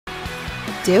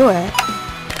do it.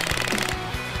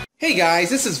 Hey guys,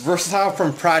 this is Versatile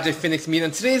from Project Phoenix Media.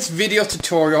 In today's video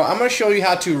tutorial, I'm going to show you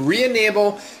how to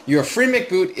re-enable your FreeMake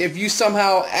boot if you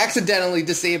somehow accidentally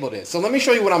disabled it. So let me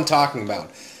show you what I'm talking about.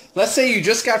 Let's say you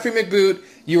just got FreeMake boot,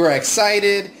 you were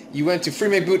excited, you went to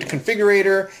FreeMake boot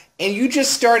configurator, and you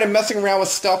just started messing around with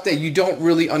stuff that you don't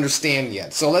really understand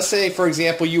yet. So let's say, for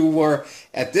example, you were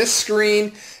at this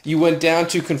screen, you went down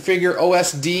to configure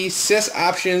OSD sys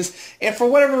options, and for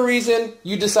whatever reason,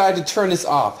 you decided to turn this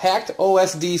off. Hacked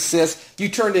OSD sys, you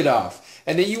turned it off.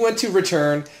 And then you went to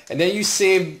return, and then you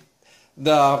saved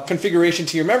the configuration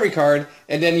to your memory card,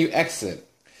 and then you exit.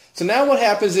 So now what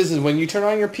happens is when you turn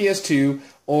on your PS2,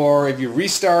 or if you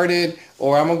restart it,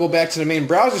 or I'm going to go back to the main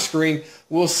browser screen,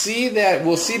 we'll see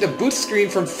the boot screen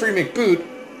from FreeMake boot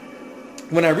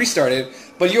when I restart it,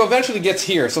 but you eventually get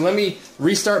here. So let me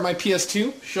restart my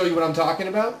PS2, show you what I'm talking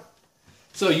about.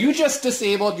 So you just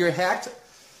disabled your hacked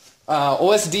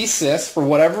OSD sys for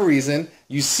whatever reason.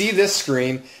 You see this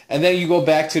screen, and then you go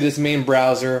back to this main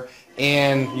browser,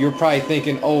 and you're probably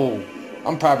thinking, oh,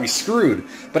 I'm probably screwed.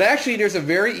 But actually, there's a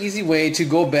very easy way to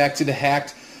go back to the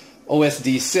hacked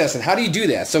OSD sys. And how do you do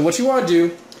that? So what you want to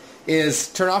do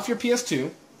is turn off your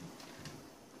PS2.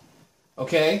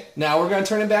 Okay, now we're going to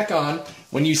turn it back on.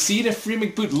 When you see the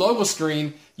FreeMake boot logo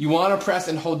screen, you want to press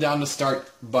and hold down the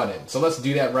start button. So let's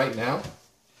do that right now.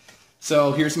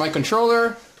 So here's my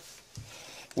controller.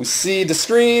 We see the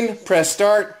screen, press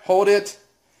start, hold it,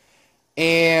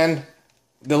 and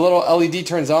the little LED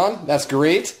turns on. That's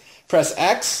great. Press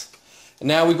X. And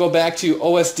now we go back to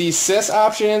OSD sys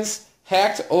options,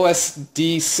 hacked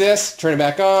OSD sys, turn it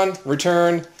back on,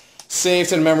 return, save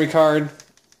to the memory card,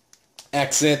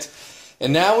 exit.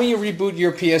 And now when you reboot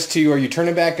your PS2 or you turn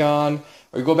it back on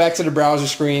or you go back to the browser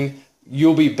screen,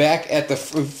 you'll be back at the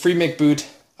FreeMake boot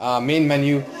main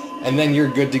menu, and then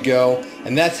you're good to go.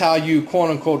 And that's how you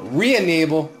quote-unquote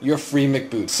re-enable your FreeMake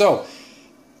boot. So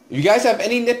if you guys have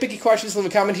any nitpicky questions, leave a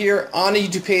comment here on the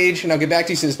YouTube page, and I'll get back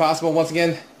to you as soon as possible. Once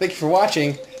again, thank you for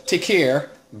watching. Take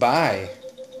care. Bye.